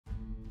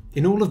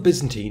In all of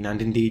Byzantine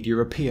and indeed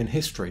European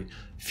history,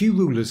 few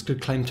rulers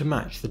could claim to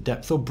match the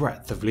depth or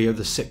breadth of Leo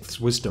VI's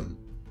wisdom.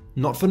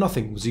 Not for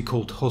nothing was he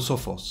called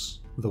Hosophos,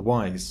 the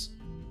Wise.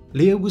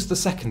 Leo was the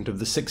second of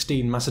the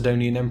 16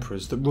 Macedonian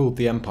emperors that ruled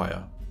the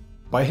empire.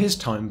 By his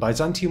time,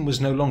 Byzantium was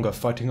no longer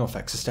fighting off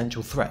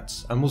existential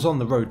threats and was on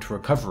the road to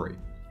recovery.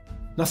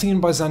 Nothing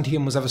in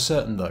Byzantium was ever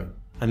certain though,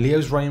 and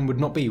Leo's reign would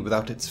not be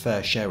without its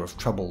fair share of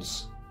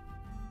troubles.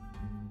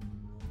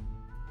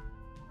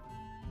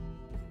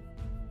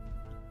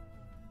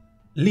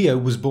 Leo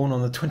was born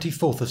on the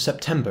 24th of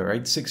September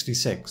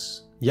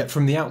 866, yet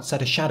from the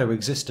outset a shadow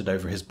existed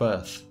over his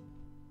birth.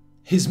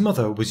 His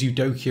mother was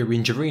Eudokia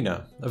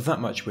Ingerina, of that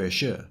much we are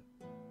sure.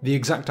 The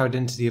exact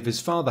identity of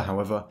his father,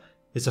 however,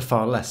 is a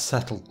far less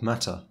settled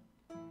matter.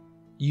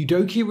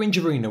 Eudokia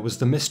Ingerina was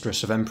the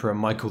mistress of Emperor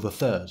Michael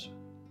III.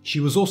 She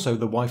was also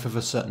the wife of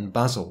a certain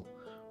Basil,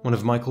 one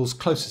of Michael's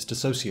closest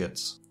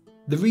associates.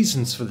 The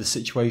reasons for this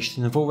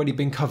situation have already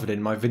been covered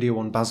in my video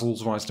on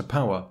Basil's rise to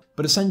power,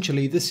 but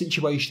essentially this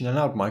situation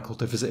allowed Michael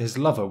to visit his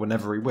lover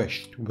whenever he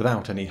wished,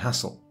 without any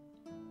hassle.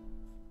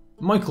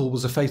 Michael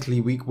was a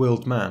fatally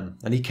weak-willed man,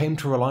 and he came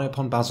to rely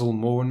upon Basil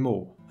more and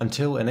more,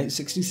 until in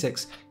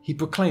 866 he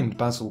proclaimed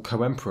Basil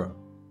co-emperor.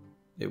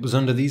 It was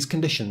under these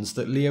conditions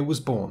that Leo was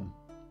born.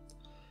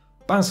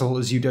 Basil,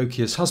 as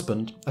Eudokia's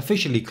husband,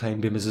 officially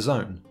claimed him as his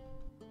own,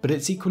 but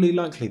it's equally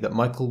likely that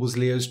Michael was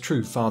Leo's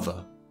true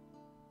father.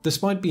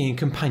 Despite being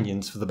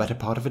companions for the better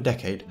part of a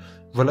decade,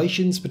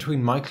 relations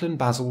between Michael and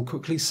Basil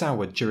quickly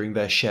soured during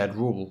their shared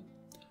rule,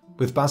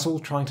 with Basil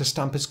trying to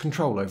stamp his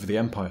control over the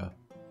empire.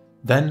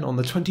 Then, on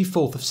the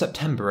 24th of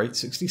September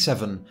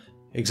 867,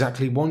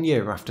 exactly 1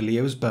 year after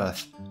Leo's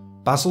birth,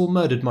 Basil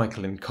murdered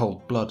Michael in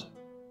cold blood.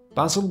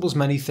 Basil was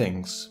many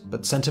things,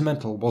 but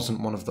sentimental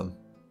wasn't one of them.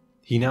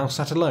 He now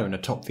sat alone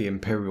atop the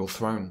imperial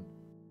throne.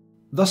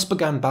 Thus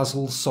began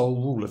Basil's sole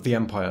rule of the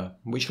empire,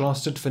 which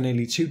lasted for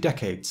nearly 2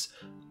 decades,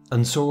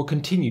 and saw a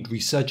continued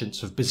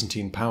resurgence of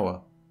Byzantine power.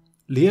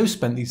 Leo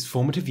spent these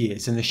formative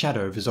years in the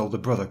shadow of his older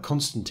brother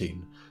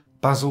Constantine,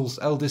 Basil's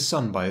eldest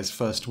son by his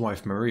first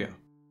wife Maria.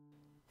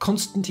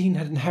 Constantine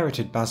had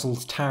inherited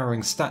Basil's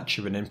towering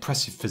stature and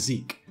impressive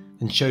physique,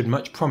 and showed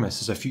much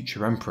promise as a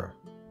future emperor.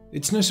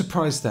 It's no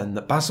surprise then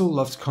that Basil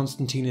loved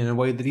Constantine in a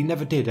way that he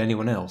never did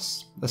anyone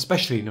else,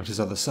 especially not his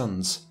other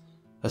sons.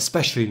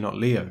 Especially not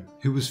Leo,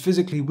 who was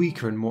physically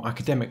weaker and more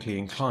academically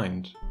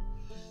inclined.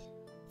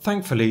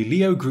 Thankfully,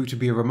 Leo grew to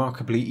be a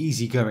remarkably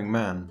easygoing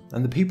man,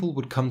 and the people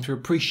would come to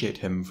appreciate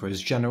him for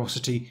his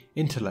generosity,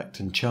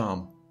 intellect and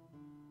charm.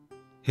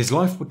 His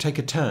life would take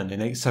a turn in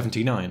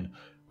 879,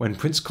 when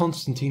Prince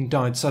Constantine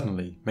died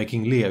suddenly,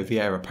 making Leo the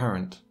heir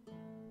apparent.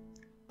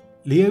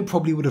 Leo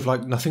probably would have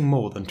liked nothing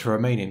more than to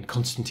remain in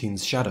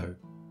Constantine's shadow.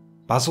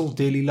 Basil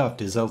dearly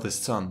loved his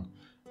eldest son,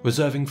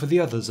 reserving for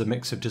the others a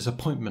mix of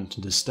disappointment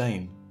and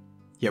disdain.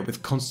 Yet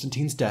with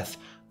Constantine's death,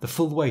 the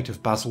full weight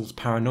of Basil's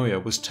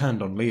paranoia was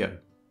turned on Leo.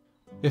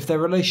 If their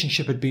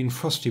relationship had been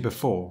frosty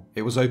before,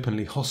 it was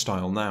openly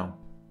hostile now.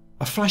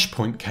 A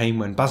flashpoint came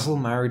when Basil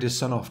married his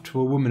son off to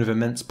a woman of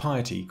immense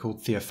piety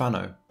called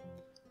Theophano.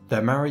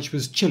 Their marriage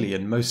was chilly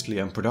and mostly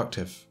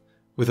unproductive,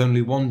 with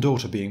only one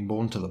daughter being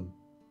born to them.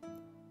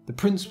 The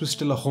prince was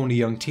still a horny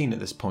young teen at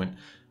this point,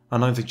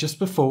 and either just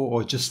before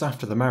or just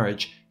after the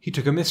marriage, he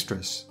took a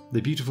mistress,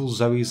 the beautiful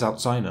Zoe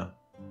Zaltzina.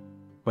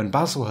 When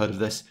Basil heard of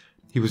this,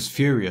 he was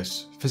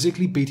furious,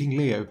 physically beating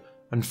Leo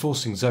and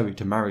forcing Zoe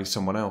to marry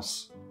someone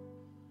else.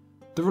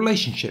 The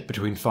relationship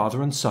between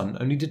father and son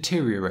only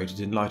deteriorated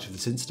in light of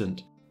this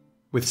incident,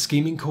 with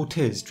scheming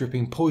courtiers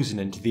dripping poison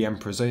into the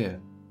emperor's ear,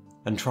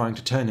 and trying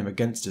to turn him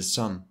against his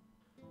son.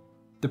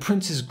 The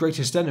prince's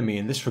greatest enemy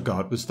in this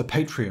regard was the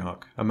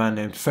patriarch, a man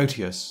named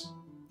Photius.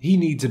 He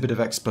needs a bit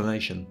of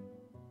explanation.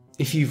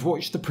 If you've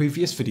watched the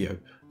previous video,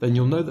 then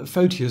you'll know that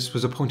Photius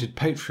was appointed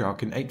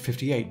patriarch in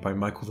 858 by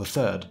Michael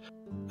III,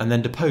 and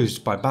then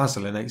deposed by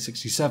Basil in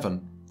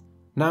 867.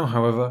 Now,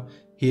 however,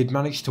 he had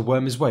managed to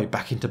worm his way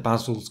back into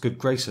Basil's good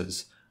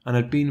graces, and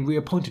had been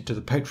reappointed to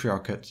the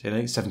patriarchate in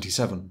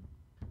 877.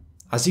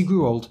 As he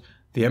grew old,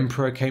 the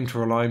emperor came to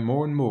rely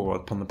more and more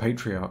upon the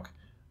patriarch,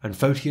 and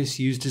Photius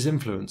used his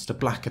influence to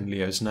blacken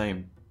Leo's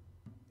name.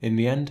 In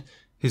the end,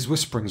 his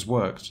whisperings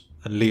worked,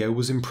 and Leo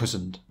was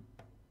imprisoned.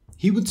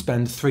 He would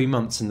spend 3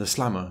 months in the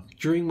slammer,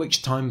 during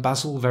which time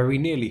Basil very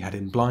nearly had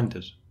him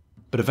blinded,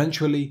 but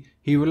eventually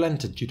he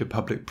relented due to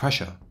public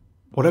pressure.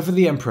 Whatever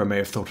the emperor may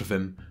have thought of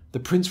him, the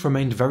prince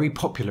remained very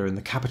popular in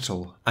the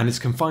capital, and his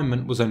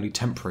confinement was only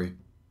temporary.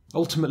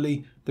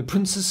 Ultimately, the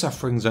prince's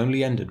sufferings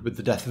only ended with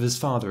the death of his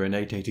father in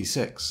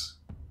 886.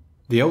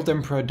 The old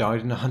emperor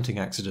died in a hunting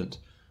accident,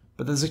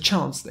 but there's a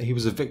chance that he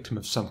was a victim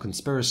of some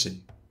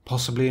conspiracy,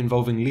 possibly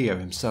involving Leo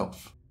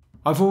himself.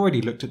 I've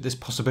already looked at this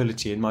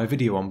possibility in my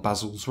video on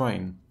Basil's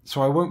reign,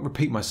 so I won't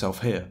repeat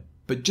myself here,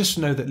 but just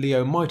know that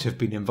Leo might have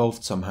been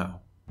involved somehow.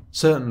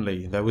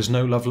 Certainly, there was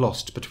no love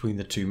lost between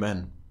the two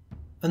men.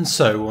 And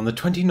so, on the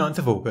 29th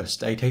of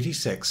August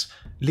 886,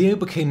 Leo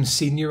became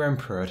senior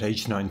emperor at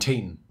age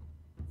 19.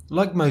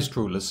 Like most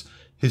rulers,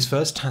 his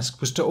first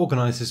task was to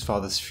organise his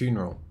father's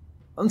funeral.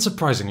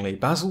 Unsurprisingly,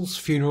 Basil's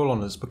funeral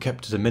honours were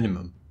kept at a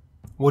minimum.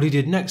 What he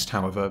did next,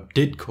 however,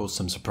 did cause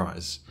some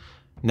surprise,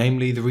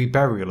 namely the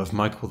reburial of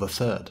Michael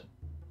III.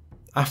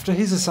 After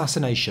his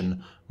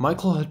assassination,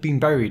 Michael had been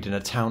buried in a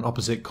town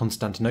opposite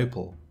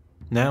Constantinople.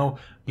 Now,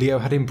 Leo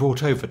had him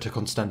brought over to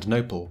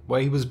Constantinople,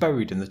 where he was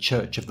buried in the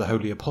Church of the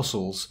Holy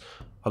Apostles,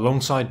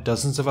 alongside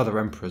dozens of other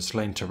emperors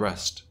laid to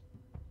rest.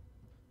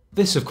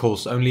 This, of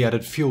course, only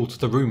added fuel to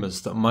the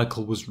rumours that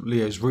Michael was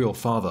Leo's real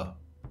father,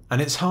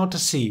 and it's hard to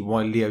see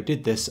why Leo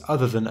did this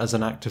other than as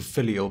an act of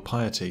filial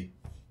piety.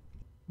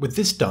 With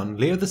this done,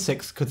 Leo VI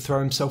could throw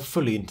himself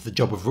fully into the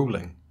job of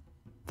ruling.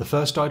 The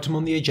first item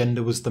on the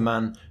agenda was the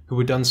man who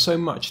had done so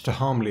much to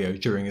harm Leo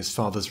during his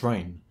father's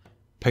reign,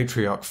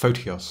 Patriarch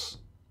Photios.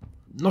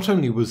 Not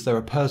only was there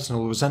a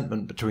personal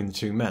resentment between the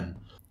two men,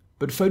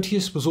 but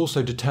Photius was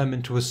also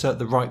determined to assert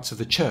the rights of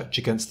the church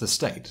against the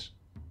state.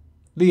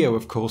 Leo,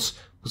 of course,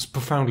 was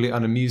profoundly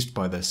unamused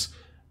by this,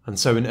 and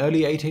so in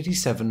early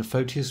 887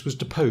 Photius was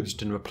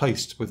deposed and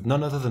replaced with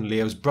none other than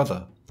Leo's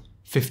brother,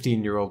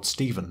 15-year-old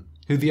Stephen,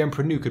 who the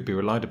emperor knew could be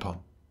relied upon.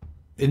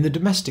 In the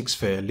domestic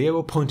sphere, Leo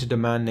appointed a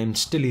man named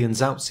Stilian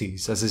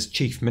Zauxes as his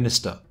chief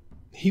minister.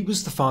 He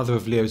was the father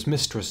of Leo's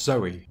mistress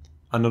Zoe,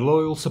 and a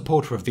loyal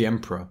supporter of the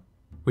emperor.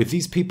 With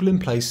these people in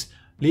place,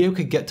 Leo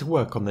could get to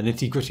work on the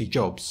nitty-gritty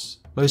jobs,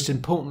 most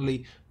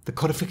importantly, the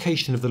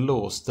codification of the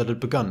laws that had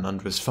begun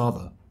under his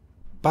father.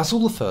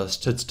 Basil I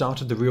had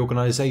started the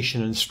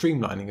reorganisation and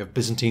streamlining of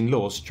Byzantine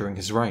laws during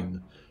his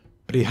reign,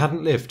 but he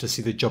hadn't lived to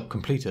see the job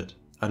completed,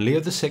 and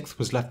Leo VI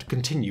was left to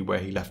continue where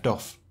he left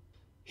off.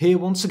 Here,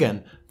 once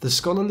again, the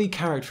scholarly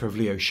character of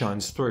Leo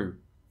shines through,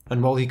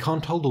 and while he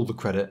can't hold all the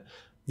credit,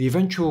 the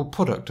eventual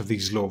product of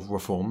these law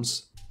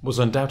reforms was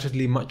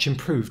undoubtedly much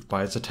improved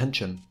by his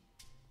attention.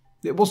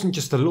 It wasn't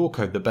just the law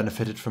code that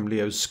benefited from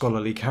Leo's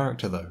scholarly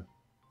character, though.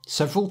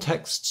 Several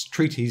texts,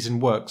 treatises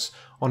and works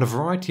on a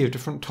variety of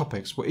different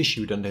topics were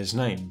issued under his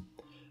name,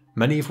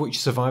 many of which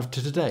survive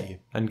to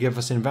today and give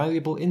us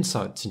invaluable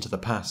insights into the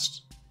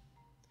past.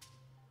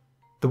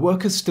 The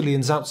work of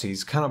Stilian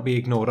Zauxes cannot be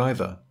ignored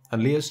either,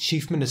 and Leo's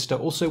chief minister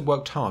also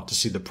worked hard to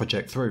see the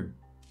project through.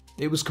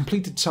 It was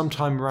completed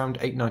sometime around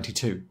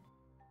 892.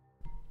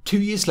 2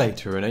 years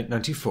later, in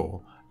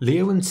 894,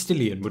 Leo and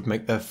Stilian would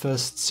make their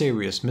first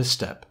serious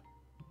misstep.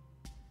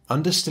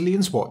 Under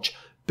Stilian's watch,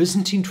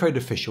 Byzantine trade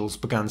officials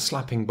began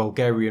slapping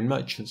Bulgarian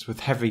merchants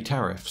with heavy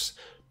tariffs,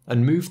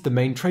 and moved the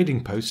main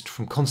trading post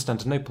from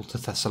Constantinople to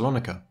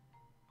Thessalonica.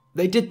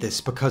 They did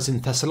this because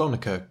in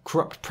Thessalonica,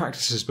 corrupt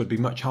practices would be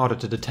much harder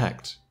to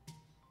detect,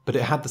 but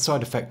it had the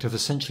side effect of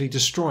essentially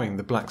destroying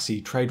the Black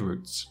Sea trade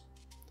routes.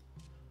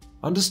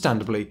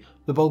 Understandably,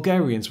 the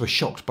Bulgarians were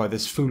shocked by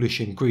this foolish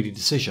and greedy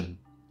decision,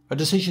 a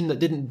decision that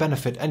didn't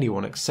benefit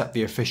anyone except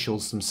the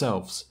officials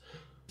themselves,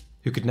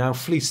 who could now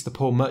fleece the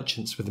poor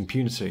merchants with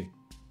impunity.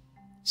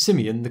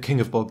 Simeon, the king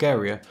of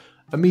Bulgaria,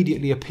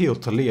 immediately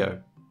appealed to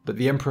Leo, but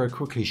the emperor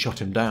quickly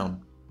shot him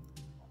down.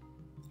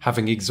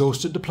 Having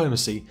exhausted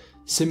diplomacy,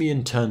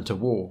 Simeon turned to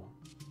war.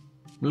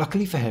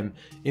 Luckily for him,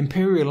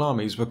 imperial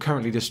armies were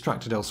currently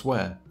distracted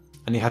elsewhere,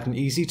 and he had an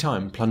easy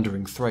time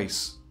plundering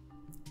Thrace.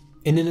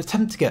 In an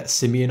attempt to get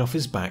Simeon off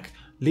his back,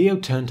 Leo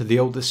turned to the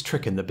oldest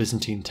trick in the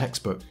Byzantine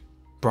textbook,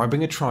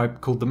 bribing a tribe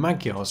called the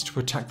Magyars to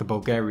attack the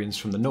Bulgarians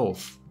from the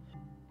north.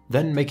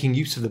 Then, making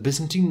use of the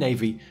Byzantine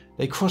navy,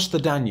 they crossed the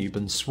Danube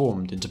and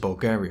swarmed into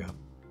Bulgaria.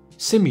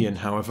 Simeon,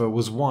 however,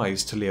 was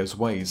wise to Leo's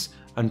ways,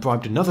 and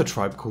bribed another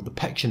tribe called the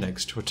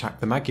Pechenegs to attack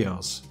the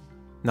Magyars.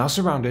 Now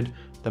surrounded,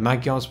 the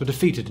Magyars were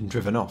defeated and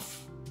driven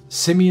off.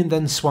 Simeon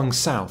then swung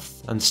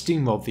south and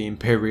steamrolled the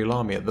imperial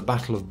army at the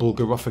Battle of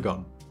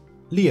Bulgarophagon.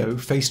 Leo,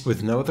 faced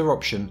with no other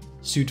option,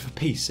 sued for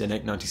peace in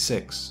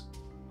 896.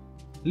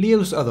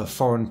 Leo's other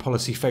foreign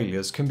policy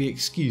failures can be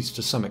excused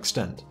to some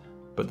extent,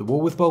 but the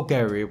war with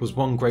Bulgaria was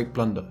one great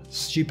blunder,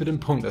 stupid and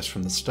pointless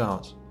from the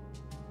start.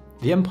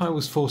 The empire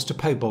was forced to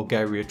pay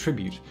Bulgaria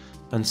tribute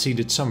and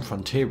ceded some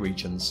frontier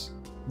regions.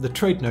 The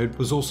trade node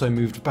was also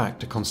moved back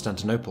to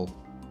Constantinople.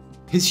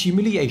 His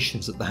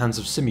humiliations at the hands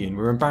of Simeon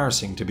were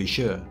embarrassing to be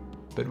sure,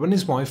 but when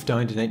his wife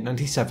died in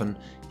 897,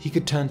 he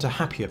could turn to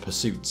happier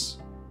pursuits.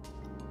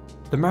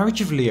 The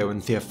marriage of Leo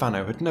and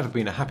Theophano had never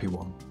been a happy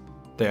one.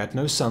 They had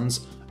no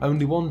sons,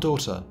 only one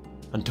daughter,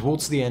 and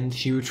towards the end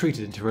she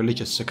retreated into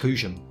religious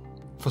seclusion,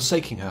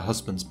 forsaking her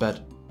husband's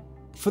bed.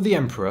 For the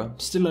emperor,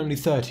 still only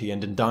 30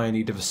 and in dire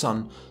need of a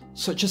son,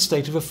 such a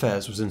state of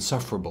affairs was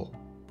insufferable.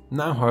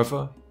 Now,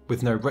 however,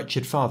 with no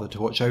wretched father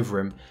to watch over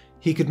him,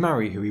 he could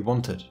marry who he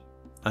wanted,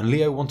 and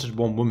Leo wanted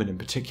one woman in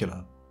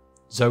particular,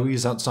 Zoe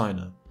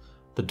Zauxina,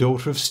 the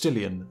daughter of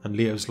Stilian and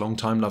Leo's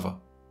longtime lover.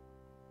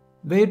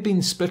 They had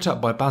been split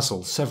up by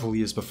Basil several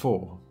years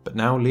before, but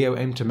now Leo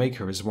aimed to make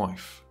her his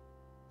wife.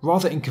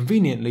 Rather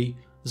inconveniently,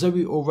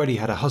 Zoe already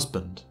had a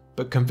husband,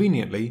 but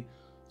conveniently,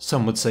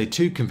 some would say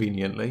too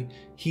conveniently,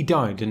 he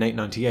died in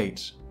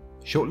 898.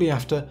 Shortly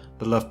after,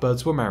 the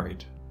lovebirds were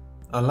married.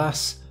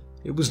 Alas,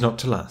 it was not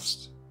to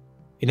last.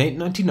 In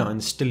 899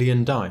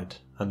 Stilian died,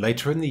 and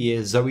later in the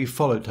year Zoe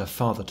followed her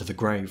father to the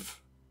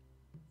grave.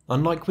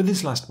 Unlike with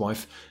his last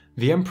wife,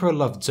 The emperor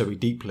loved Zoe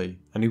deeply,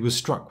 and he was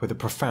struck with a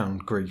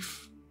profound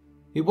grief.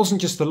 It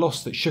wasn't just the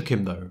loss that shook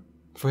him though,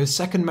 for his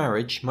second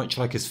marriage, much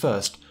like his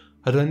first,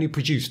 had only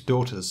produced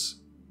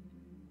daughters.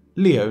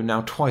 Leo,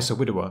 now twice a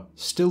widower,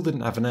 still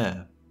didn't have an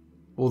heir.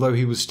 Although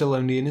he was still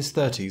only in his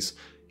 30s,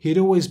 he had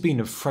always been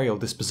of frail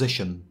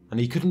disposition, and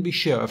he couldn't be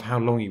sure of how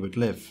long he would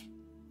live.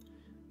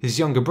 His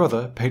younger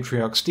brother,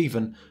 Patriarch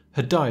Stephen,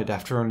 had died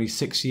after only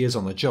 6 years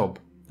on the job,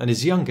 and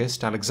his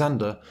youngest,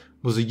 Alexander,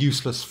 was a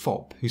useless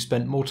fop who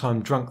spent more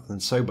time drunk than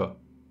sober.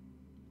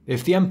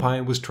 If the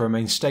empire was to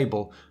remain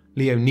stable,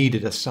 Leo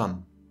needed a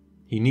son.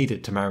 He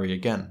needed to marry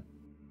again.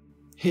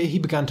 Here he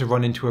began to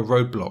run into a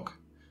roadblock: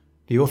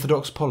 the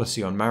Orthodox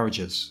policy on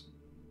marriages.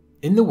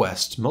 In the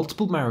West,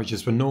 multiple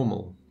marriages were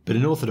normal, but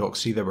in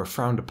Orthodoxy they were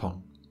frowned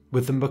upon,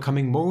 with them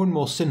becoming more and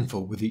more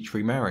sinful with each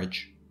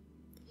remarriage.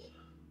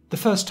 The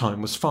first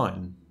time was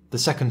fine, the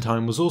second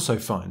time was also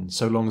fine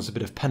so long as a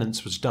bit of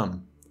penance was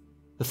done.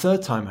 The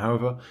third time,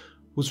 however,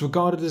 was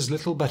regarded as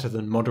little better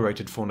than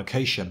moderated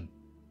fornication,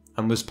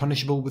 and was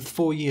punishable with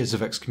 4 years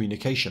of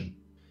excommunication.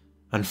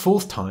 And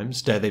fourth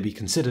times, dare they be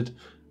considered,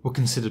 were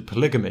considered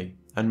polygamy,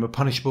 and were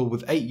punishable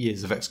with 8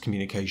 years of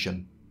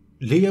excommunication.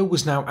 Leo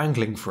was now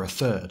angling for a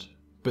third,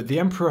 but the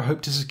emperor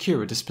hoped to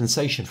secure a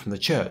dispensation from the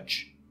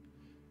church.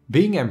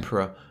 Being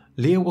emperor,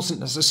 Leo wasn't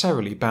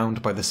necessarily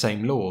bound by the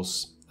same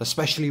laws,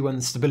 especially when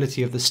the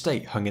stability of the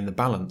state hung in the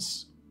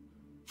balance.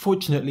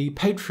 Fortunately,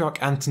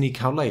 Patriarch Antony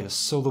Cauleus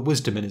saw the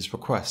wisdom in his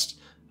request,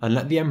 and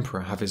let the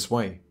emperor have his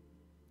way.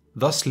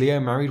 Thus Leo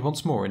married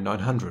once more in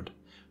 900,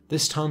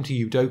 this time to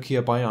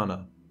Eudokia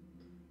Baiana.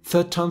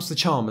 Third time's the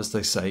charm, as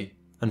they say,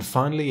 and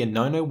finally in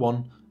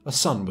 901 a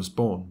son was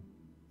born.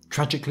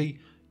 Tragically,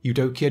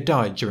 Eudokia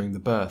died during the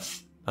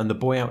birth, and the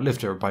boy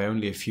outlived her by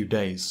only a few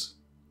days.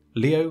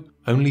 Leo,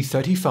 only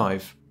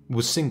 35,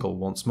 was single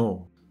once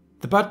more.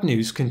 The bad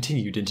news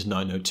continued into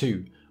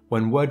 902,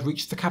 when word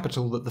reached the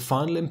capital that the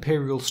final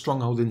imperial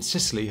stronghold in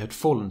Sicily had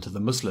fallen to the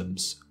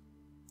Muslims.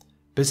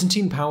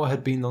 Byzantine power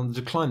had been on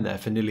the decline there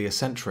for nearly a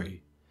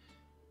century.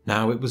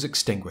 Now it was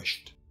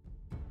extinguished.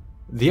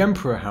 The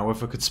emperor,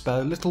 however, could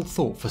spare little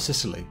thought for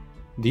Sicily.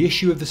 The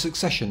issue of the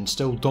succession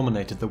still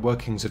dominated the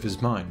workings of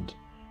his mind.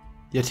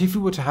 Yet if he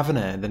were to have an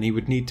heir, then he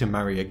would need to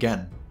marry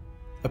again.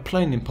 A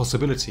plain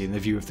impossibility in the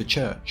view of the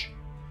church.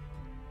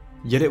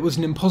 Yet it was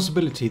an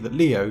impossibility that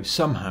Leo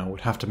somehow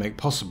would have to make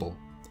possible.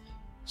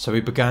 So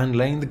he began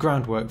laying the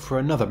groundwork for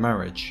another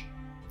marriage.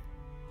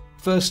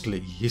 Firstly,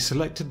 he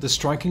selected the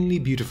strikingly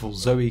beautiful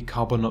Zoe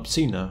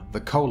Carbonopsina,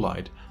 the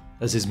Colide,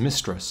 as his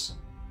mistress.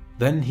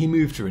 Then he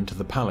moved her into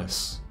the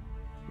palace.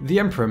 The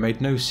emperor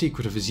made no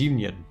secret of his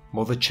union,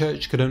 while the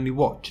church could only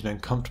watch in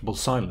uncomfortable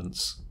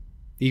silence.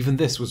 Even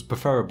this was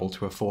preferable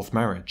to a fourth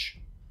marriage.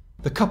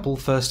 The couple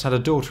first had a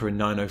daughter in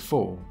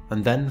 904,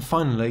 and then,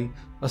 finally,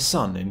 a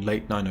son in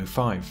late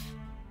 905.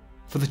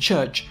 For the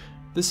church,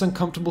 this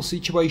uncomfortable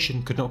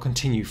situation could not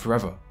continue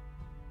forever.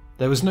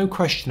 There was no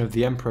question of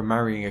the emperor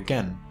marrying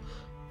again,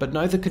 but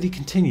neither could he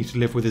continue to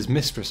live with his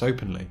mistress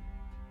openly.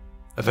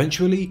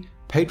 Eventually,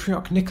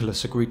 Patriarch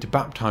Nicholas agreed to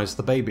baptize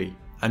the baby,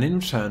 and in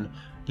return,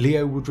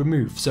 Leo would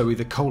remove Zoe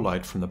the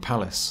Colide from the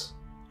palace,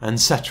 and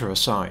set her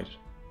aside.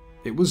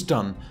 It was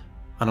done,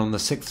 and on the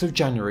 6th of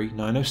January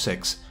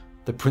 906,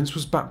 the prince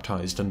was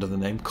baptized under the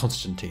name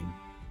Constantine.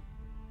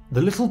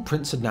 The little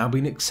prince had now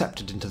been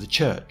accepted into the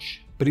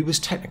church, but he was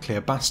technically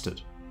a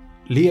bastard.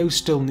 Leo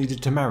still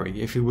needed to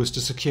marry if he was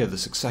to secure the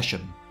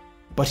succession,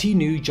 but he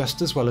knew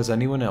just as well as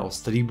anyone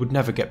else that he would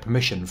never get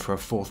permission for a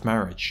fourth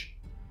marriage.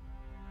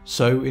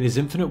 So, in his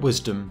infinite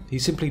wisdom, he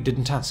simply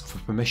didn't ask for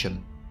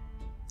permission.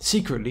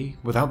 Secretly,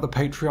 without the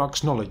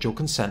Patriarch's knowledge or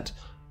consent,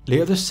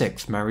 Leo VI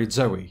married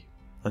Zoe,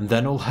 and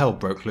then all hell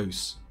broke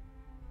loose.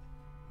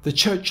 The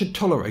church had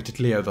tolerated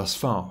Leo thus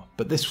far,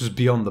 but this was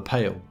beyond the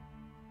pale.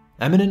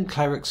 Eminent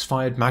clerics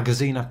fired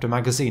magazine after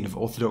magazine of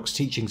orthodox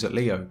teachings at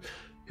Leo,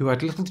 who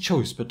had little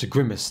choice but to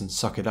grimace and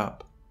suck it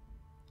up.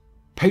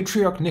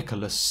 Patriarch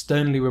Nicholas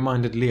sternly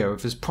reminded Leo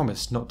of his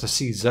promise not to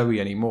see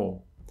Zoe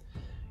anymore.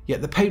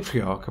 Yet the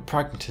Patriarch, a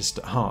pragmatist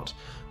at heart,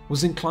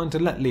 was inclined to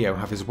let Leo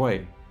have his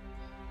way.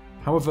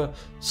 However,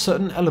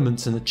 certain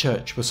elements in the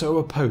church were so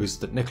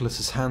opposed that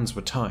Nicholas's hands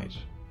were tied.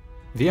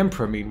 The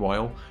emperor,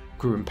 meanwhile,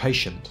 grew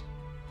impatient.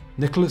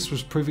 Nicholas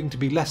was proving to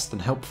be less than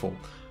helpful,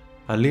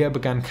 and Leo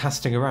began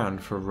casting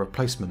around for a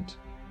replacement.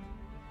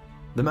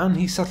 The man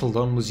he settled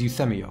on was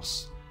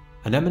Euthemios,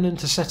 an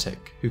eminent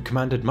ascetic who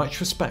commanded much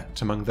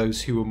respect among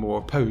those who were more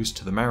opposed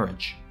to the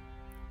marriage.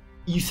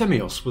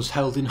 Euthemios was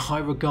held in high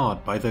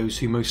regard by those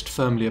who most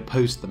firmly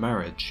opposed the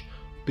marriage,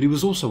 but he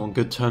was also on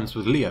good terms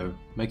with Leo,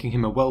 making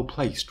him a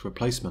well-placed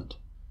replacement.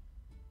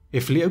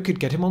 If Leo could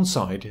get him on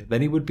side,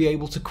 then he would be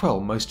able to quell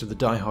most of the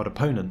die-hard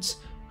opponents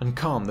and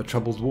calm the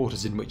troubled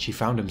waters in which he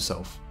found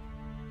himself.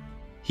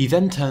 He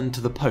then turned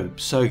to the Pope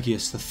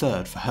Sergius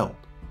III for help.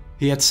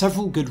 He had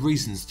several good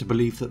reasons to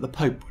believe that the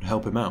Pope would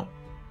help him out.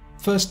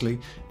 Firstly,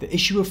 the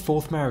issue of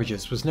fourth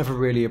marriages was never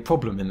really a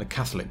problem in the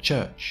Catholic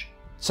Church.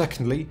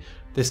 Secondly,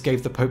 this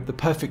gave the Pope the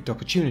perfect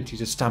opportunity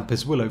to stamp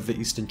his will over the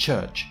Eastern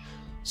Church,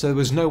 so there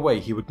was no way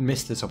he would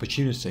miss this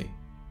opportunity.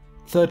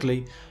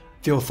 Thirdly,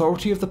 the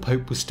authority of the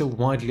Pope was still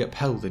widely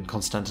upheld in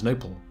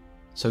Constantinople,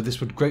 so this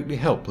would greatly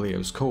help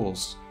Leo's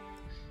cause.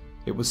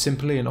 It was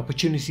simply an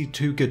opportunity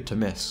too good to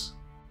miss.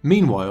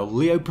 Meanwhile,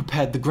 Leo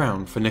prepared the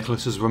ground for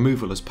Nicholas's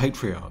removal as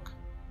Patriarch.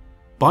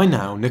 By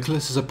now,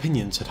 Nicholas's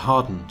opinions had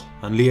hardened,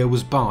 and Leo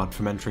was barred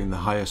from entering the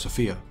Hagia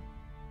Sophia.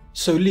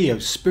 So Leo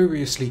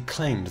spuriously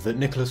claimed that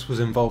Nicholas was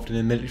involved in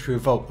a military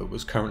revolt that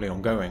was currently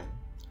ongoing.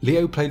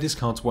 Leo played his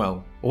cards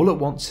well. All at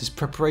once his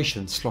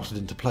preparations slotted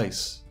into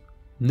place.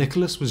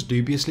 Nicholas was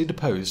dubiously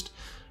deposed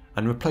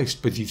and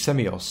replaced with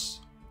Euthemios,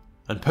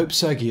 and Pope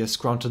Sergius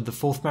granted the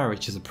fourth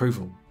marriage his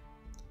approval.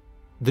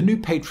 The new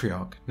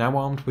Patriarch, now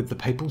armed with the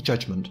papal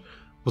judgment,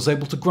 was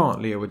able to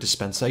grant Leo a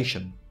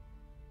dispensation.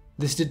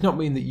 This did not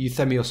mean that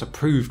Euthemios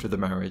approved of the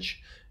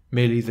marriage,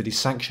 merely that he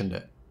sanctioned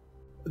it.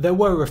 There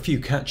were a few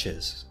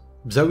catches.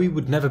 Zoe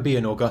would never be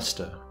an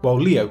Augusta, while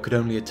Leo could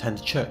only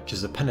attend church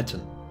as a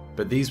penitent,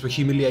 but these were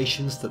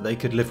humiliations that they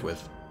could live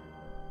with.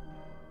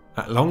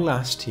 At long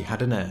last he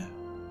had an heir.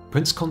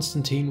 Prince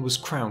Constantine was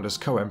crowned as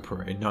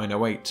co-emperor in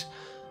 908,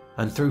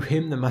 and through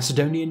him the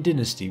Macedonian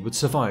dynasty would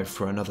survive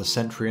for another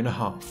century and a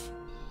half.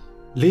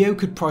 Leo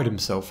could pride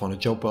himself on a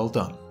job well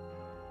done.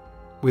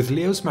 With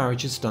Leo's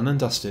marriages done and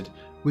dusted,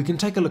 we can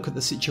take a look at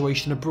the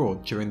situation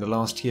abroad during the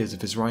last years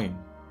of his reign.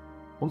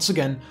 Once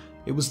again,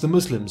 it was the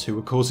Muslims who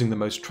were causing the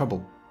most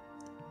trouble.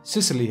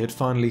 Sicily had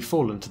finally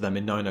fallen to them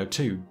in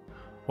 902,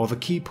 while the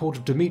key port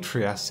of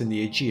Demetrias in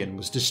the Aegean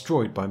was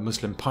destroyed by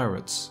Muslim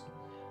pirates.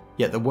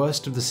 Yet the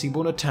worst of the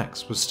seaborne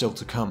attacks was still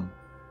to come.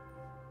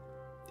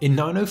 In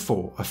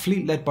 904, a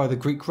fleet led by the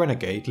Greek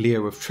renegade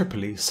Leo of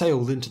Tripoli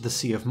sailed into the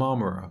Sea of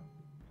Marmara,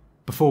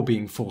 before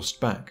being forced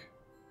back.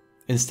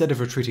 Instead of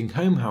retreating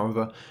home,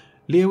 however,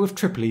 Leo of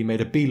Tripoli made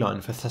a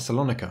beeline for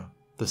Thessalonica,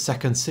 the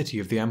second city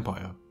of the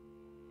empire.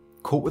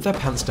 Caught with their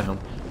pants down,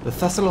 the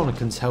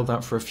Thessalonians held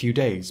out for a few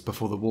days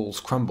before the walls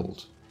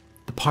crumbled.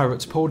 The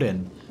pirates poured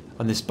in,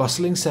 and this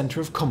bustling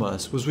centre of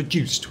commerce was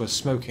reduced to a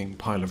smoking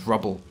pile of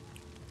rubble.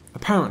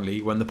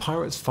 Apparently, when the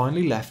pirates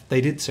finally left, they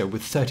did so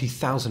with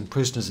 30,000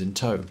 prisoners in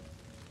tow.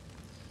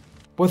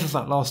 Whether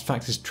that last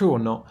fact is true or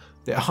not,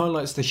 it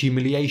highlights the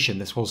humiliation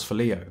this was for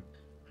Leo,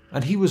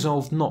 and he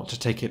resolved not to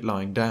take it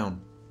lying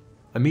down.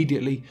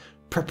 Immediately,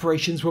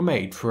 preparations were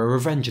made for a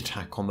revenge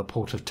attack on the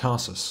port of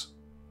Tarsus.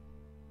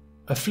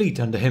 A fleet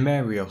under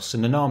Himerios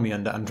and an army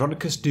under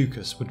Andronicus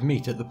Ducas would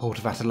meet at the port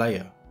of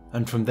Attaleia,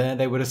 and from there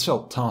they would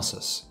assault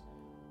Tarsus.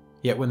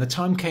 Yet when the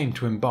time came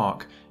to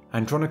embark,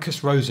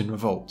 Andronicus rose in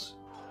revolt.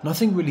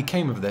 Nothing really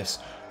came of this,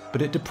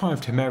 but it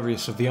deprived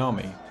Himerius of the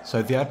army,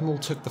 so the admiral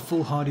took the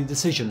foolhardy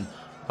decision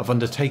of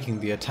undertaking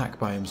the attack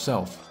by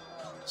himself.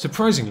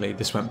 Surprisingly,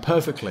 this went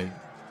perfectly.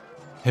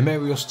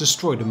 Himerios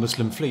destroyed a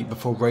Muslim fleet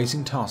before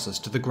razing Tarsus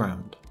to the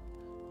ground,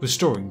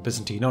 restoring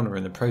Byzantine honour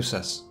in the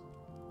process.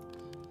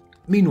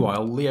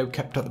 Meanwhile, Leo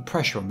kept up the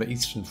pressure on the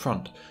Eastern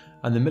Front,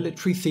 and the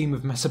military theme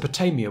of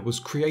Mesopotamia was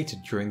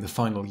created during the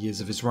final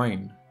years of his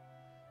reign.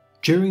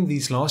 During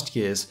these last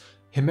years,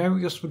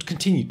 Himerios would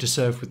continue to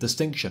serve with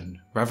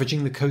distinction,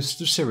 ravaging the coasts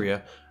of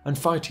Syria and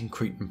fighting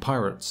Cretan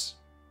pirates.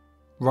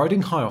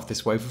 Riding high off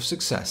this wave of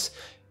success,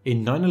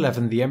 in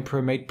 911 the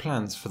emperor made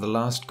plans for the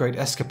last great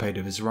escapade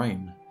of his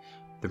reign,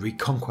 the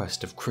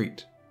reconquest of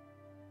Crete.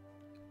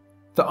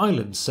 The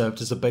island served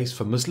as a base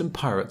for Muslim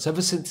pirates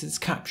ever since its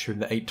capture in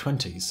the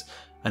 820s,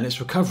 and its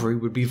recovery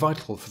would be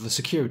vital for the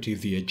security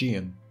of the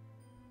Aegean.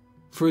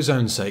 For his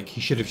own sake,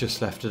 he should have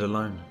just left it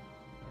alone.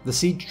 The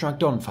siege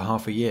dragged on for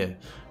half a year,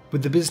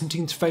 with the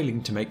Byzantines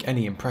failing to make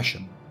any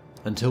impression,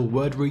 until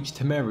word reached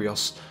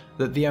Himerios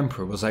that the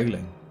emperor was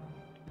ailing.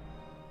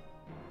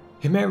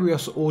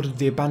 Himerios ordered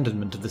the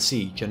abandonment of the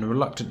siege and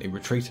reluctantly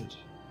retreated,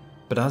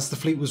 but as the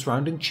fleet was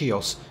rounding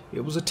Chios,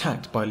 it was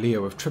attacked by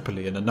Leo of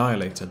Tripoli and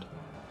annihilated.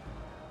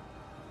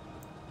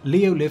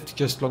 Leo lived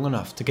just long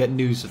enough to get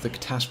news of the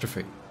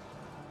catastrophe,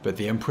 but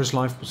the emperor's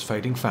life was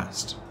fading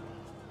fast.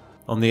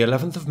 On the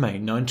 11th of May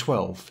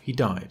 912 he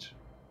died.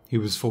 He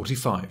was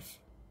 45.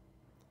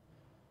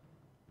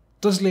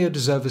 Does Leo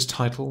deserve his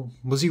title?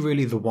 Was he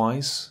really the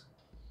wise?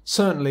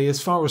 Certainly,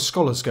 as far as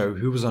scholars go,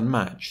 he was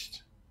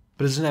unmatched.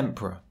 But as an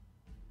emperor,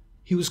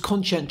 he was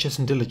conscientious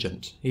and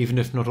diligent, even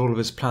if not all of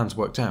his plans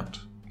worked out.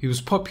 He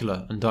was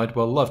popular and died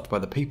well loved by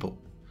the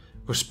people,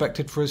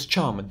 respected for his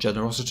charm and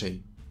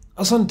generosity.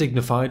 As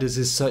undignified as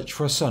his search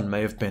for a son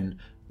may have been,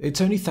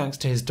 it's only thanks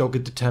to his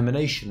dogged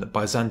determination that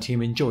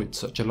Byzantium enjoyed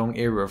such a long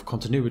era of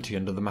continuity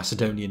under the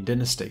Macedonian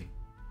dynasty.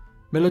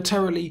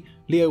 Militarily,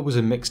 Leo was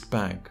a mixed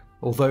bag,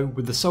 although,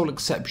 with the sole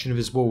exception of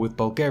his war with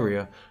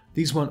Bulgaria,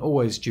 these weren't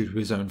always due to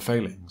his own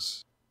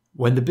failings.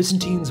 When the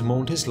Byzantines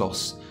mourned his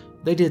loss,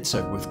 they did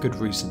so with good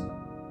reason.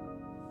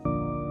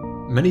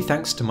 Many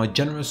thanks to my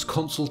generous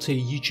Consul Tier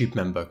YouTube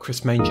member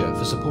Chris Manger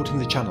for supporting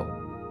the channel.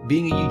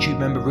 Being a YouTube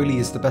member really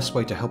is the best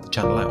way to help the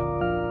channel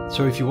out,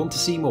 so if you want to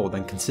see more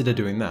then consider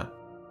doing that.